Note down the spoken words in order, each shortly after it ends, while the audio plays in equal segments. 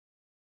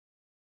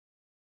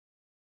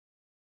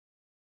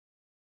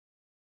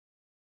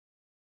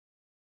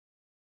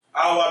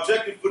Our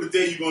objective for the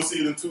day, you're going to see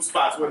it in two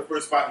spots. Where the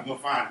first spot you're going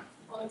to find it?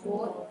 On the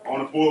board. On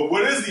the board.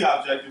 What is the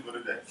objective of the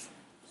day?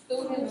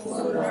 Students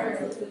will learn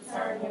to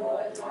determine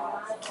whether lines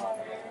are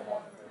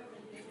parallel,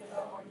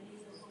 perpendicular, or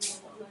neither.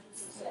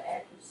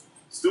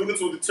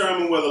 Students will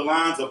determine whether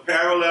lines are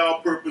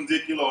parallel,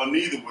 perpendicular, or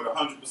neither with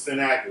 100%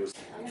 accuracy.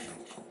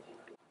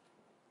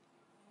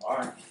 All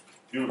right.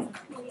 Beautiful.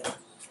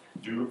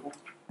 Beautiful.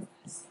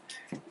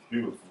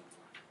 Beautiful.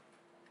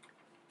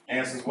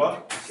 Answers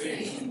what?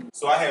 6.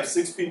 So I have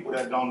 6 people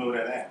that don't know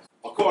that answer.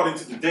 According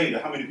to the data,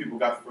 how many people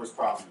got the first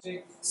problem?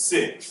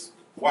 6.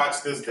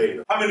 Watch this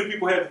data. How many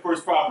people had the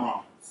first problem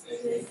wrong?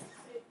 6.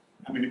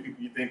 How many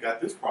people you think got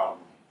this problem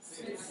wrong?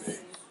 6.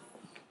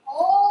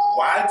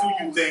 Why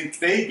do you think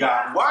they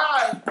got?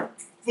 Why,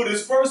 for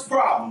this first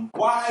problem,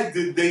 why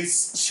did they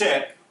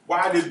check?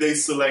 Why did they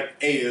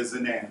select A as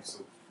an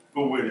answer?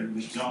 Go with it,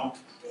 Ms. Jones.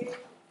 They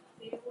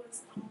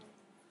was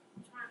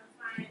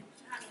trying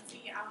to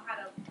figure out how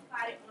to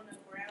plot it on a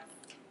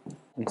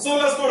graph. So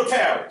let's go to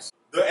Paris.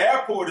 The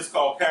airport is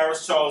called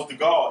Paris Charles de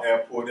Gaulle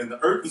Airport, and the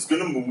Earth is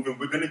going to move, and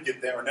we're going to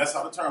get there, and that's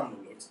how the terminal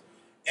looks.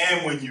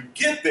 And when you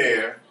get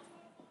there,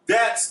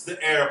 that's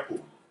the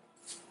airport.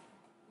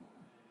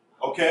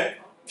 Okay?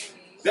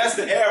 That's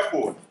the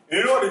airport.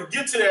 In order to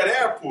get to that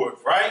airport,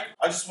 right,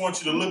 I just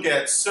want you to look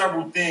at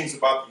several things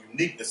about the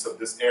uniqueness of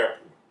this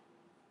airport.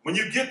 When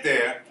you get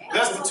there,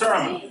 that's the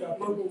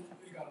terminal.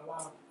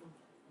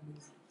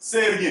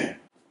 Say it again.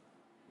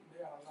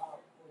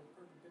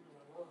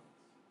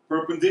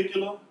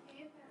 Perpendicular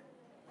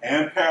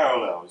and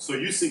parallel. So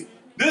you see,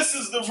 this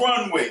is the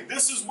runway.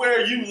 This is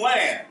where you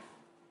land.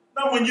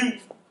 Not when you,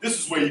 this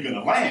is where you're going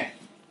to land.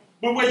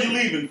 But where you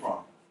leaving from?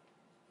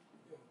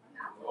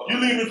 You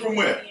leaving from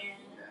where?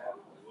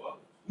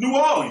 New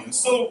Orleans.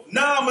 So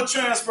now I'm going to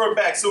transfer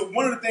back. So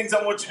one of the things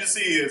I want you to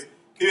see is,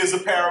 here's a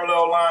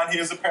parallel line,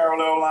 here's a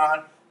parallel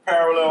line,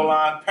 parallel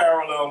line,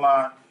 parallel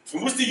line.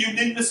 And what's the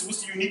uniqueness,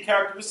 what's the unique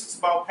characteristics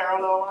about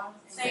parallel lines?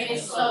 Same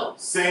slope.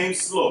 Same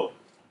slope.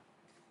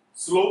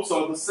 Slopes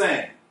are the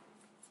same.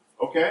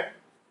 Okay?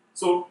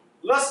 So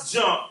let's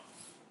jump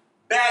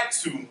back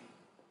to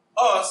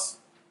us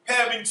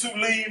having to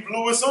leave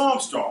Louis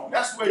Armstrong.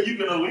 That's where you're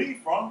going to leave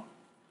from.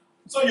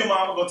 So your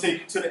mama going to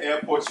take you to the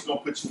airport, she's going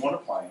to put you on a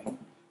plane,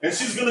 and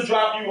she's going to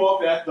drop you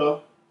off at the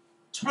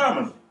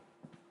terminal.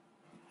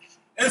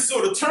 And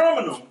so the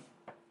terminal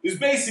is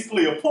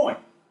basically a point.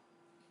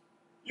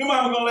 Your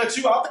mama going to let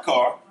you out the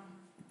car,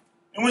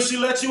 and when she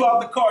lets you out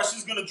the car,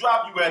 she's going to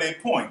drop you at a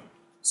point.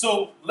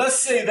 So let's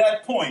say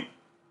that point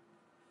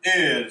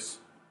is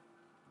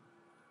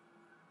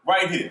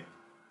right here.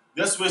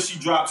 That's where she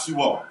drops you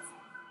off.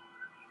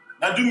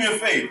 Now do me a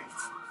favor.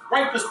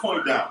 Write this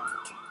point down.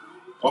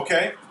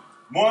 Okay?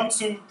 1,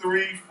 2,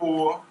 3,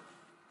 4.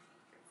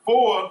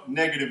 4,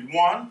 negative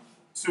 1,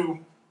 2,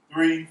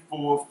 3,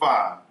 4,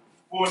 5.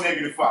 4,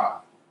 negative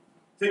 5.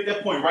 Take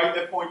that point. Write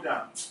that point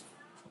down.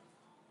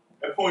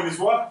 That point is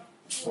what?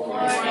 4,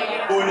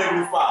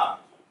 negative 5.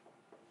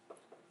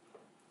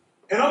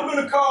 And I'm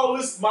going to call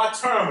this my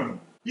terminal.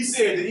 He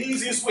said the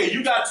easiest way,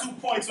 you got 2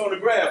 points on the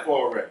graph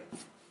already.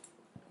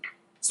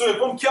 So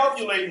if I'm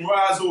calculating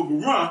rise over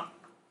run,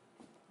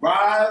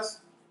 rise,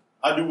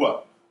 I do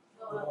what?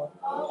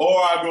 Or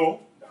I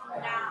go,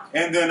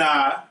 and then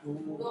I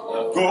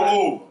go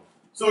over.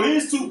 So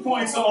these 2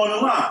 points are on the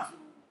line.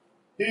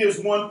 Here's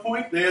 1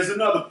 point, there's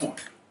another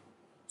point.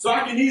 So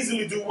I can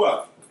easily do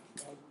what?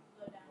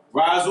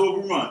 Rise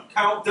over run.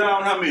 Count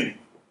down how many?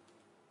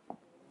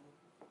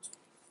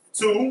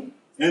 2.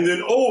 And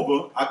then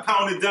over, I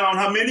counted down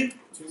how many?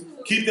 2.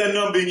 Keep that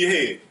number in your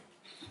head.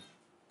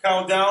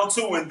 Count down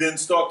 2 and then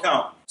start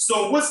counting.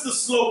 So what's the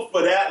slope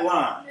for that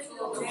line?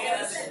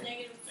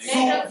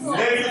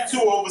 Negative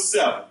 2 over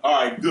 7.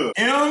 All right, good.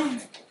 M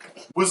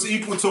was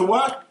equal to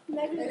what?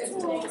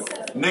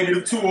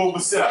 Negative 2 over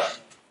 7.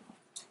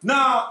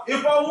 Now,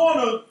 if I want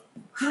to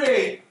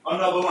create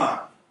another line,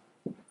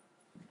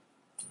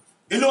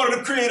 in order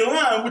to create a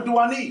line, what do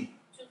I need?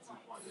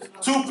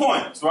 2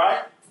 points,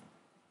 right?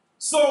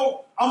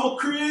 So I'm going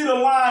to create a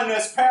line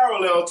that's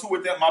parallel to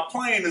it that my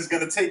plane is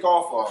going to take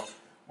off of,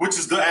 which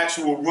is the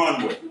actual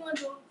runway.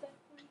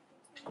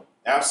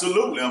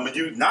 Absolutely. I'm going to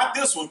use, not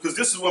this one, because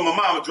this is where my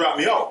mama dropped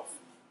me off.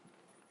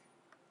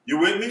 You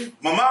with me?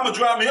 My mama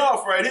dropped me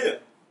off right here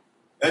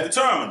at the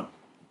terminal.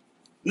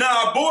 Now,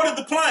 I boarded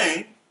the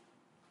plane.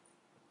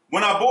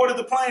 When I boarded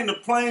the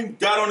plane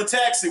got on the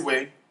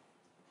taxiway,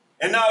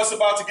 and now it's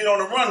about to get on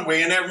the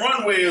runway, and that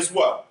runway is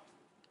what?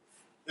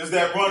 Is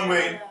that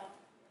runway,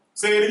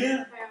 say it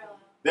again? Parallel.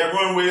 That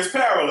runway is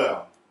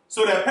parallel.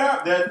 So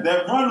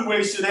that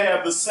runway should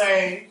have the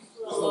same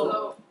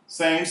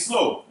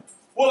slope.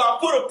 Well, I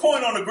put a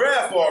point on the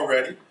graph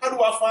already. How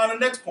do I find the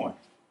next point?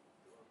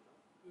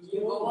 You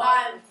go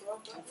line.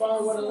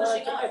 Find what a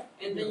line is.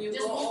 And then you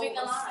just moving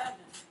the line.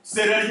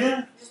 Say that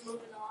again? Just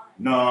moving the line.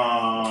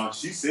 No,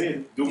 she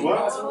said, do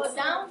what? Go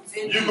down.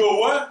 You go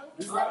what?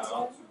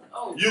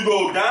 You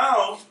go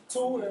down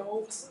 2 and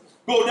over 7.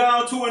 Go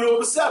down 2 and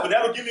over 7.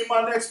 That'll give me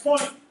my next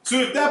point. So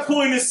if that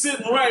point is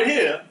sitting right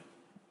here,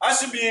 I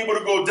should be able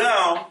to go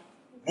down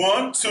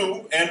 1,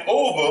 2, and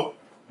over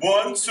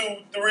 1,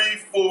 2, 3,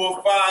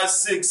 4, 5,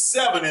 6,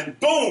 7, and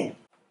boom.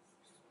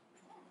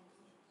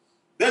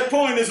 That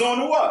point is on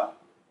the what?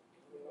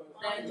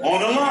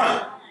 On the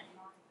line.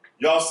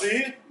 Y'all see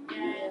it?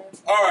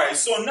 All right,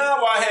 so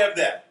now I have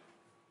that.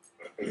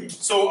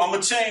 So I'm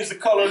going to change the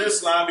color of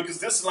this line because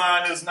this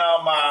line is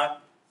now my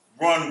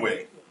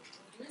runway.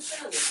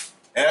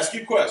 Ask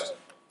your question.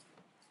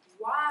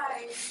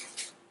 Why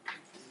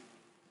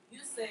you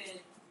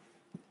said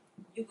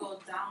you go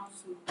down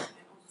to and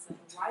over 7?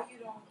 Why you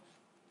don't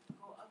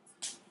go up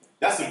to?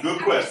 That's a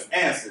good question.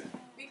 Answer.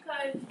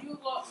 Because you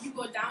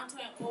go down to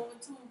and over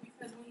 2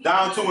 because when you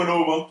Down to and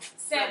over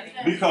 7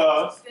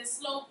 because the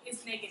slope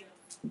is negative.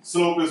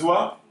 slope is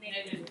what?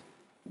 Negative.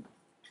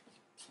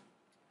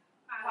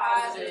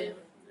 Positive,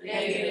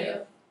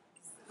 negative,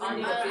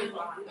 undefined.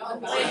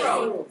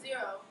 Zero.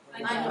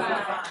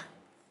 Undefined.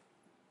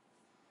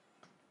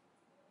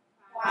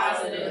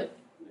 Positive,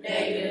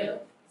 negative,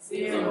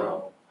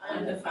 0,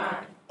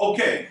 undefined.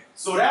 Okay,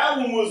 so that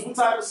one was what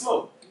type of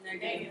slope?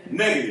 Negative.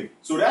 Negative.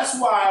 So that's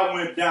why I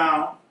went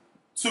down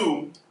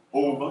 2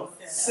 over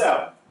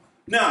 7.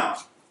 Now,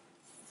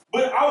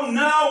 but I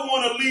now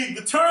want to leave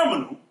the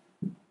terminal,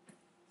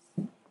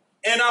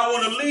 and I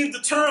want to leave the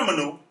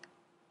terminal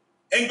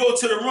and go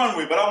to the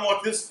runway, but I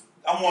want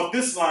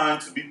this line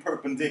to be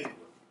perpendicular.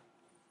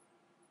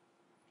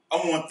 I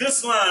want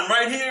this line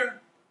right here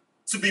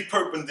to be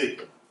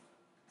perpendicular.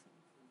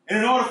 And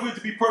in order for it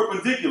to be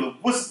perpendicular,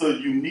 what's the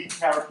unique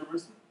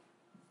characteristic?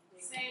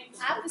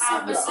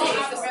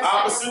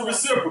 Opposite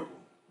reciprocal.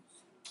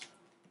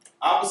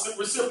 Opposite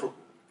reciprocal.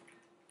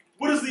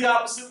 What is the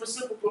opposite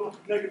reciprocal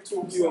of negative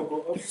 2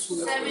 over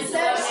 7?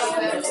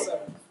 7.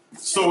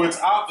 So it's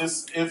 7 over 2.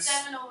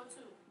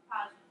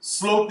 Positive.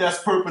 Slope that's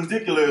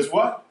perpendicular is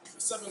what?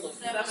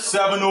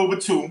 7 over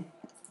 2.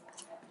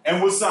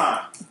 And what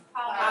sign?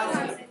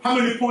 Positive. How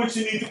many points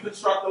you need to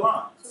construct the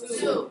line?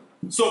 2.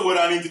 So what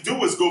I need to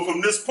do is go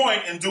from this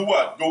point and do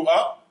what? Go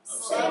up.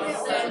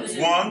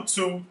 1,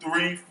 2,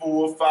 3,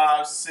 4,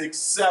 5, 6,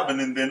 7,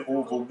 and then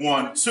over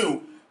 1,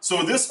 2.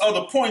 So this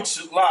other point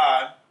should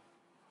lie.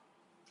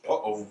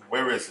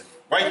 Where is it?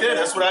 Right there.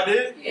 That's what I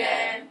did?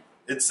 Yeah.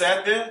 It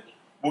sat there?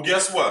 Well,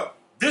 guess what?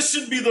 This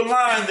should be the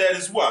line that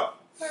is what?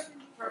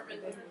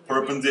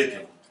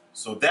 Perpendicular.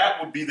 So that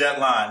would be that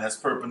line that's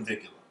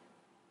perpendicular.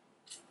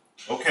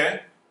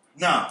 Okay?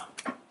 Now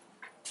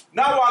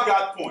I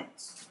got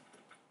points.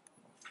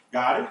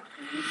 Got it?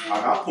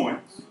 I got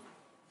points.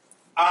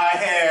 I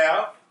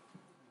have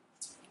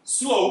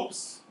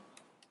slopes.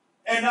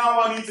 And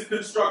now I need to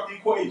construct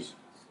equations.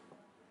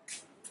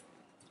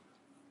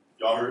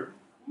 Y'all heard?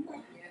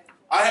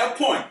 I have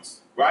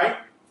points, right?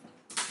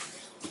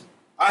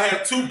 I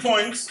have 2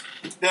 points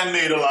that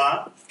made a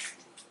line.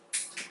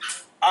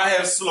 I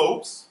have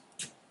slopes.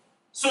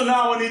 So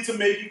now I need to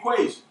make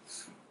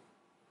equations.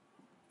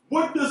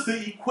 What does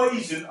the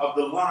equation of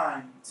the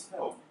line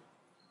tell me?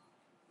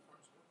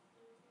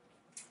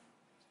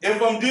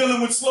 If I'm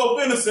dealing with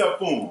slope-intercept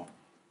form,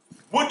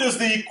 what does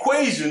the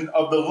equation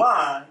of the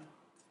line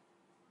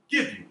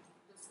give you?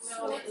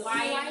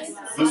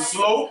 The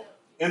slope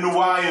and the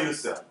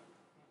y-intercept.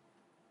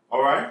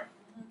 All right?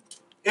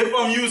 If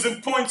I'm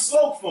using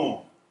point-slope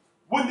form,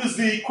 what does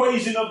the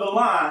equation of the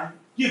line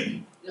give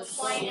you? The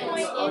point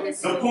and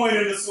The point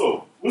and the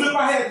slope. Well, if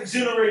I had to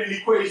generate an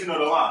equation of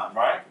the line,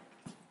 right?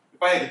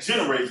 If I had to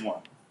generate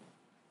one,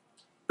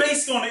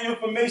 based on the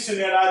information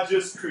that I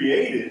just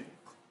created,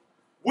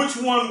 which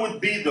one would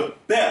be the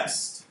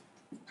best?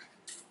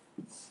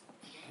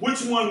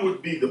 Which one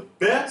would be the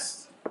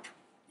best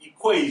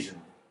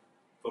equation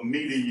for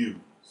me to use?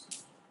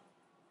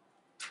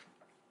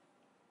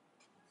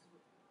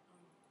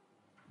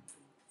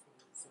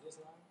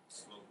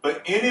 For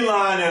any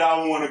line that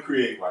I want to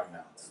create right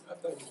now.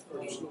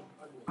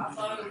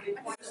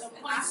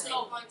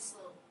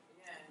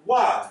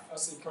 Why? I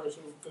say curse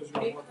because you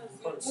don't want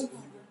to curse.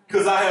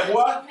 Because I have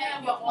what?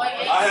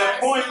 I have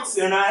points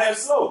and I have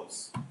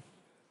slopes.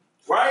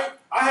 Right?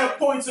 I have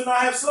points and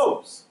I have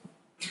slopes.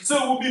 So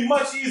it will be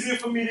much easier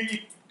for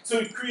me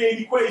to create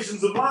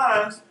equations of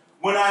lines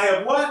when I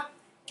have what?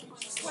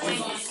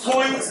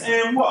 Points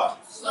and what?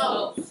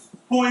 Slopes.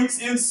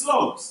 Points and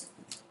slopes.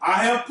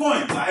 I have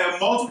points. I have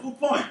multiple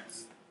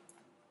points.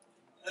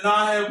 And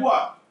I have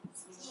what?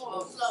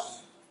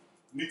 Slopes.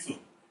 Me too.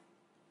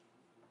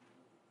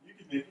 You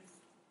can make it.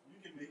 You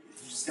can make it.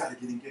 You just got to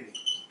get engaged.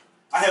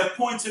 I have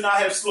points and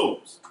I have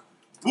slopes.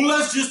 Well,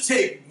 let's just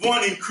take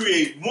one and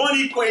create one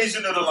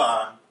equation of the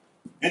line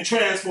and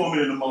transform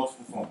it into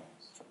multiple forms.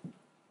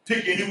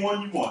 Pick any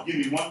one you want. Give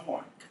me 1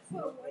 point.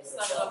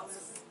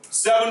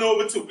 7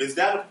 over 2. Is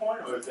that a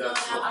point or is that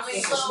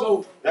a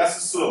slope? That's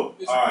a slope.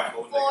 All right.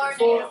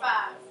 4,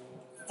 -5.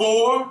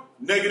 4,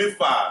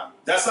 -5.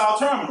 That's our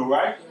terminal,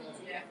 right?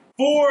 Yeah.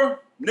 4,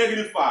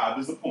 -5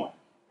 is a point.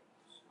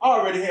 I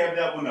already have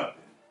that one up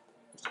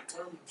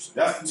there.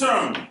 That's the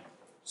terminal.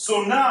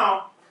 So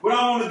now, what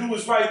I want to do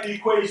is write the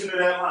equation of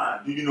that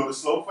line. Do you know the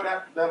slope for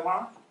that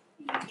line?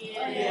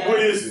 Yeah. What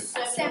is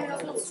it? 7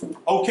 over 2.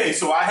 Okay,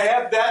 so I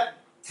have that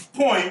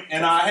point,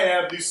 and I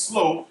have the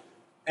slope,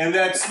 and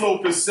that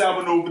slope is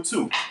 7 over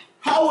 2.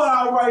 How would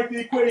I write the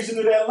equation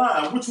of that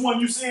line? Which one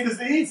you said is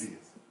the easiest?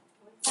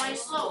 Point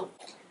slope.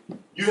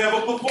 You have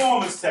a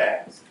performance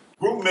task.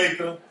 Group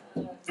maker,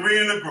 3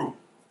 in the group.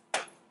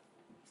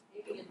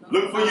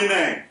 Look for your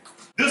name.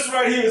 This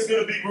right here is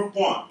going to be group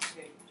 1.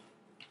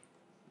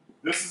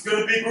 This is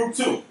going to be group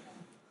 2.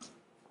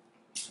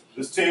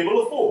 This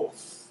table of 4.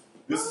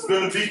 This is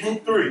going to be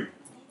group 3.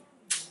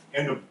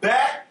 In the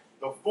back,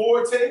 the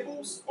 4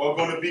 tables are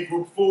going to be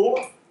group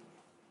 4.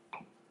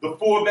 The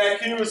 4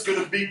 back here is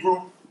going to be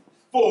group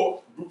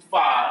 4, group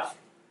 5,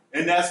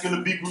 and that's going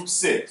to be group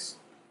 6.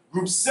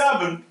 Group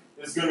 7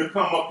 is going to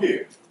come up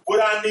here.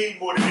 What I need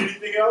more than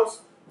anything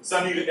else is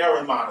I need an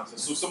errand monitor.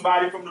 So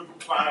somebody from the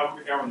group find out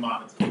who the errand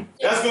monitor.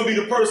 That's going to be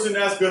the person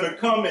that's going to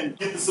come and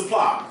get the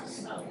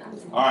supplies.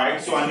 All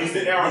right, so I need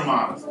the errand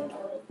monitor.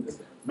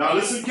 Now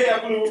listen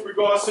carefully with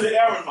regards to the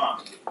errand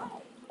monitor.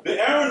 The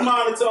errand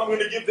monitor, I'm going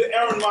to give the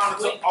errand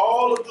monitor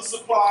all of the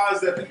supplies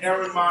that the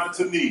errand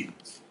monitor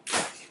needs.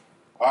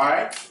 All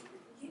right?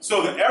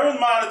 So the errand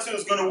monitor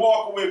is going to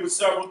walk away with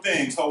several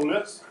things. Hold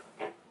this.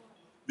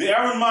 The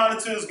errand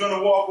monitor is going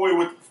to walk away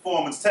with the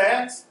performance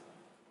task.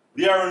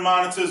 The errand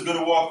monitor is going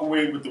to walk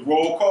away with the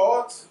roll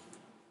cards.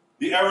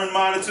 The errand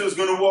monitor is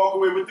going to walk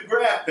away with the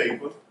graph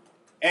paper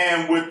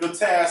and with the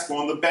task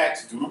on the back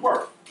to do the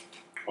work.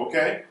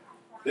 Okay?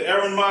 The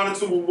errand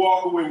monitor will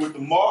walk away with the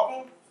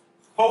marker,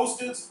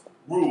 Post-its,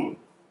 ruler.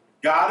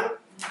 Got it?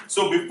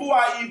 So before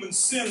I even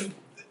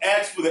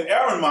ask for the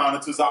errand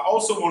monitors, I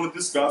also want to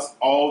discuss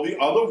all the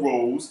other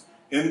roles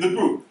in the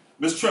group.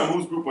 Ms. Trim,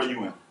 whose group are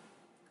you in?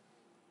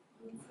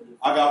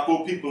 I got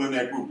 4 people in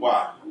that group.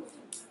 Why?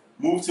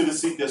 Move to the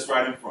seat that's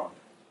right in front.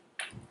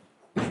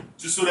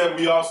 Just so that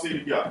we all stay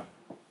together.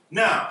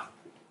 Now,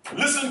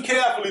 listen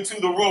carefully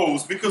to the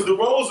roles because the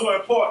roles are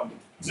important.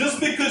 Just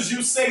because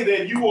you say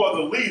that you are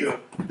the leader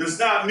does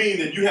not mean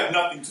that you have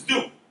nothing to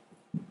do.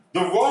 The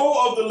role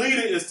of the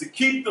leader is to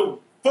keep the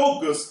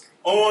focus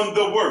on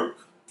the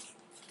work.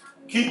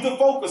 Keep the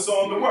focus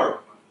on the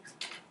work.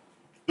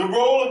 The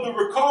role of the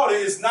recorder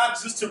is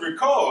not just to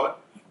record,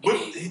 but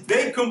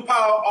they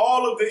compile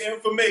all of the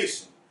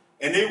information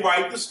and they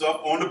write the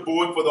stuff on the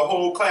board for the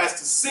whole class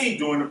to see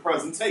during the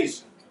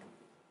presentation.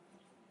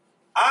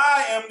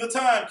 I am the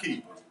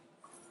timekeeper,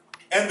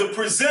 and the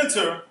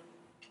presenter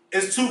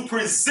is to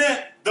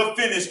present the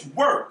finished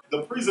work.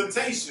 The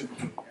presentation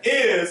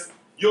is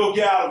your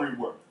gallery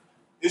work.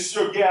 It's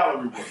your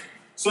gallery work.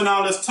 So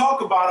now let's talk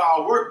about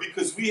our work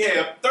because we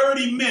have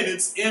 30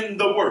 minutes in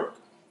the work.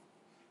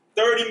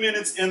 30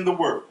 minutes in the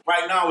work.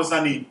 Right now is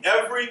I need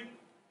every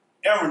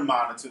errand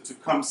monitor to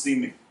come see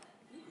me.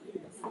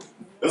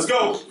 Let's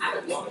go.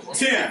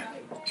 10,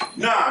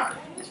 9,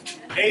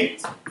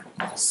 8,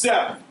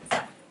 7,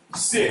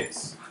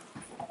 6.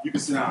 You can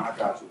sit down. I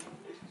got you.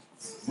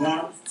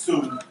 1,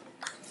 2,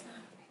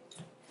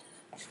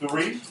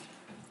 3.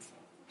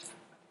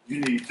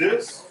 You need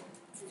this,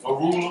 a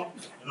ruler,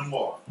 and a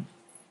marker.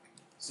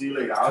 See you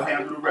later. I'll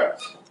handle the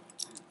rest.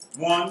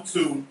 1,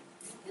 2,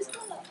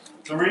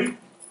 3.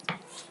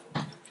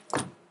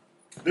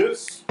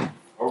 This, a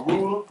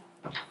ruler,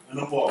 and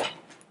a marker.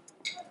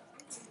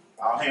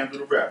 I'll handle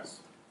the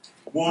rest.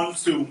 1,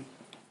 2,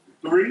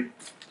 3.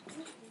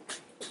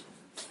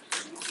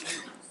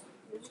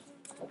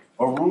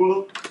 A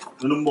ruler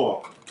and a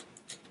marker.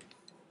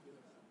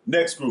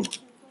 Next group.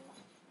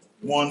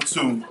 1,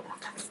 2,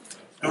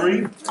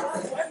 3.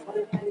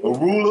 A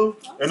ruler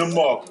and a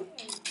marker.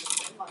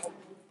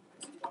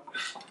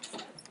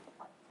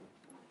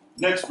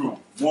 Next group.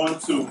 1,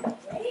 2,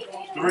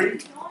 3.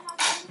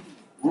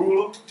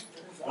 Ruler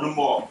and a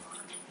marker.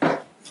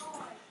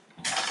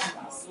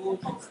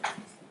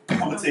 I'm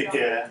gonna take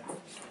care of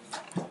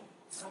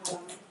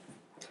that.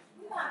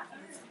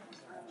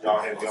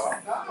 Y'all have y'all.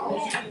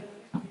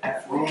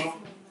 Ruler,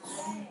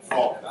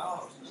 marker.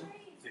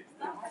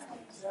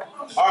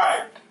 All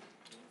right.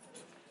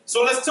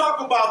 So let's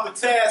talk about the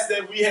task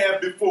that we have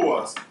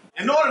before us.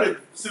 In order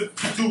to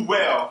do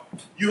well,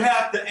 you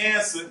have to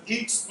answer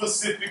each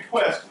specific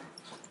question.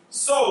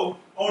 So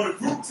on the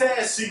group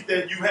task sheet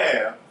that you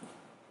have,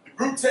 the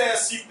group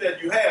task sheet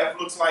that you have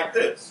looks like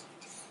this.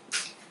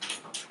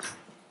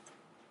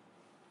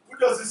 What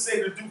does it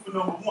say to do for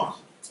number 1?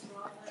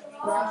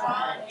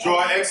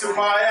 Draw X and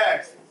Y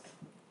axis.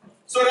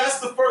 So that's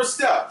the first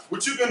step.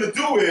 What you're going to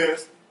do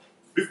is,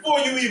 before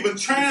you even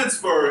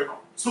transfer it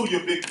to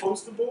your big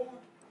poster board,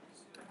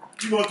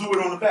 you're going to do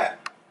it on the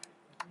back.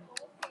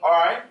 All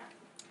right?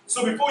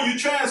 So before you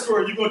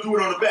transfer it, you're going to do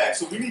it on the back.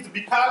 So we need to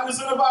be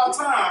cognizant of our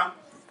time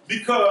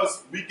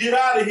because we get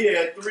out of here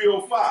at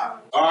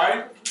 3:05. All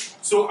right?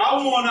 So I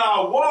want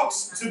our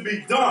walks to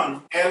be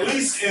done at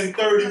least in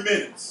 30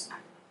 minutes.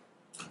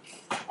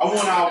 I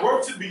want our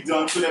work to be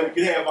done so that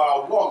we can have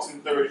our walks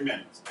in 30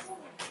 minutes.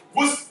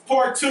 What's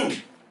part 2?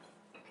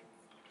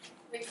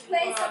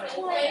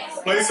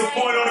 Place a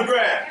point on the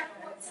graph.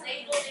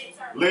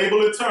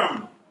 Label it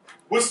terminal.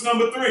 What's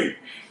number 3?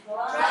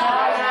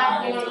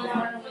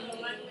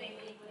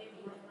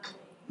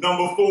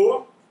 Number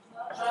 4?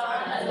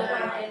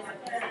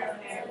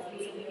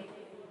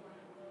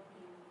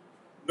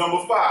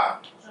 Number 5.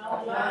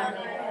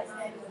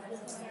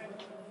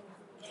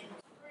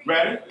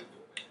 Ready?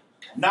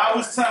 Now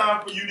it's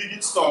time for you to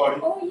get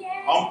started.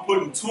 I'm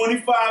putting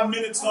 25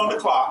 minutes on the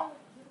clock.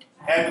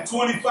 At the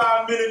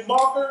 25-minute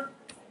marker,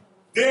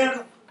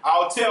 then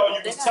I'll tell you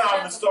it's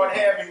time to start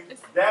having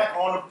that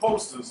on the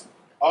posters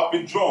up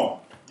and drawn.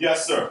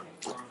 Yes, sir.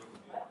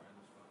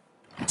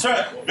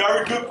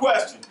 Very good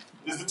question.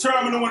 Is the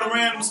terminal in a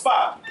random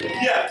spot?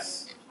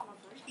 Yes.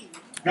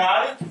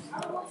 Got it?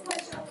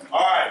 All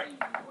right.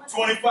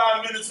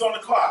 25 minutes on the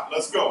clock.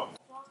 Let's go.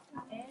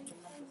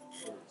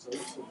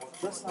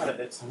 That's not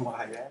an X and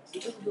Y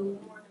axis.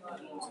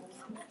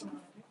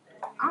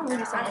 I don't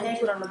really say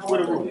put on the What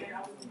board. a rule.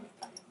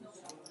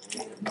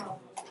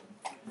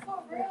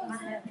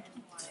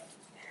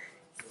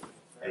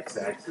 X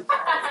axis.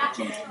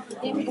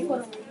 Then we can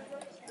put them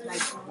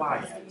Y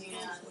axis.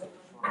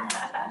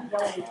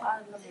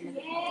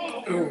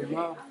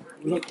 No,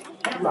 look,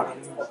 I'm not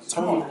a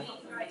terminal.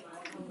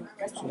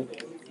 So,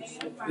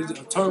 is it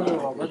a terminal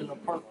or a regular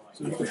part?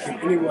 So you can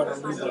pick anywhere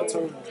that leaves a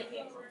terminal.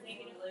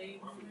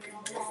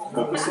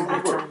 Focus on the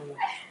work.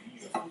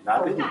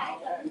 Not the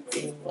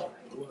heat.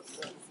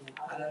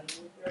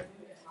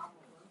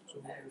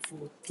 So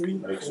 3.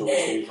 Make sure it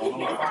stays on the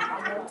line.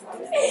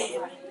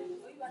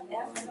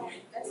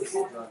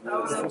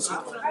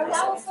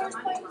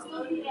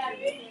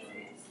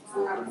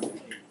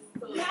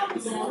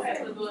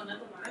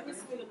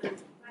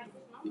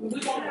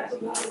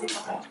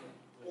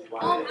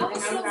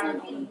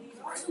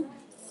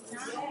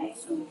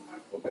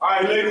 All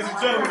right, ladies and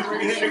gentlemen, if you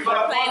can hear me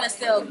clap playing twice. is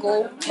still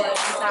go, but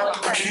it's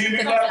not If you can hear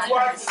me clap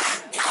twice.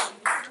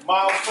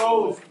 Mouth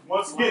closed.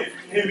 Once again, if you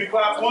can hear me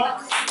clap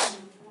once,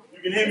 you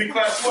can hear me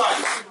clap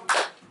twice.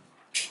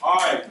 All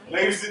right,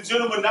 ladies and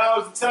gentlemen, now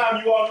is the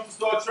time you all need to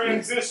start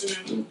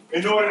transitioning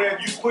in order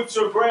that you put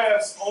your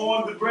graphs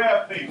on the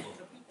graph paper,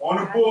 on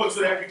the board,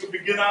 so that we can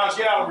begin our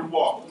gallery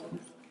walk.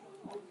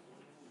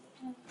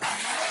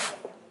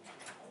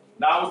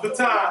 Now is the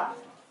time.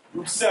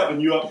 Group 7,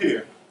 you up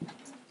here.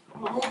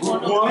 Group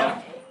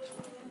 1,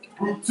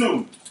 Group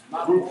 2,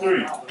 Group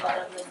 3.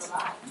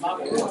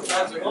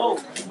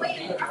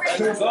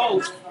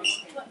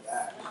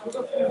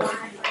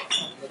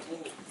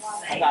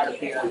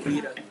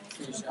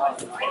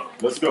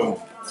 Let's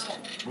go.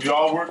 We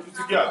all working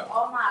together.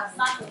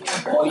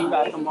 Oh, you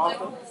got the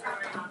marker?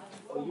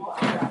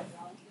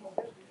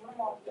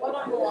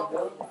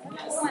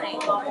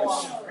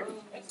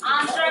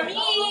 I'm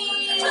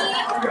Sharmeen.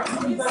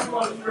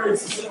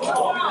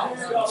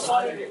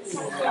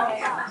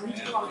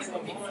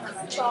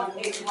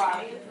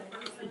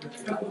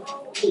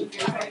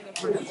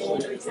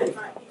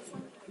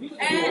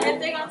 And if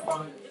they gonna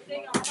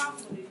talk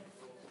with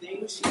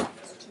it.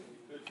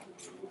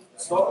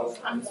 Start.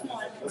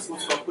 Let's go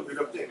start putting it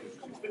up there. You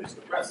can finish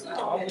the rest. You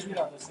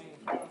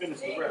can finish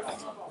the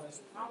rest.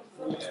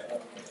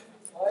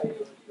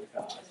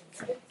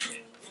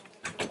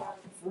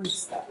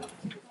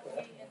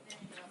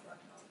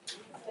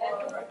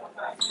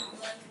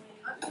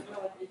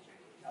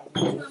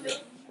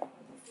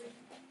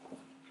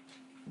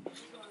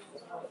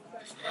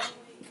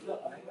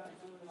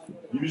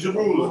 Use your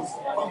rulers.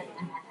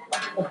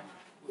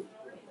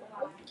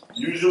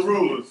 Use your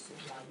rulers.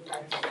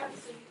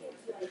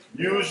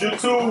 Use your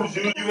tools.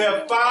 You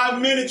have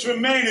 5 minutes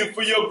remaining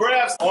for your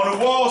graphs on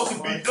the walls to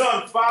be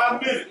done.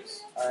 5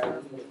 minutes.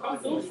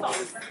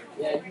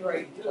 Yeah, you're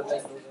right.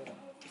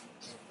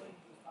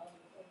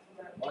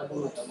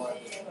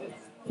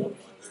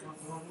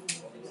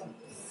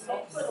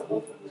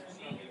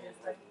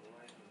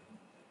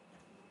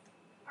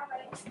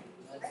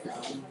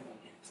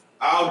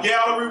 Our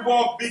gallery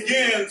walk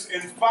begins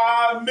in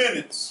 5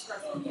 minutes.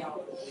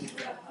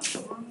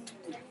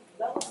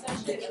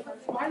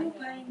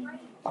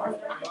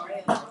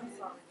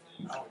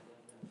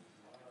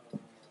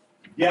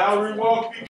 Gallery walk begins.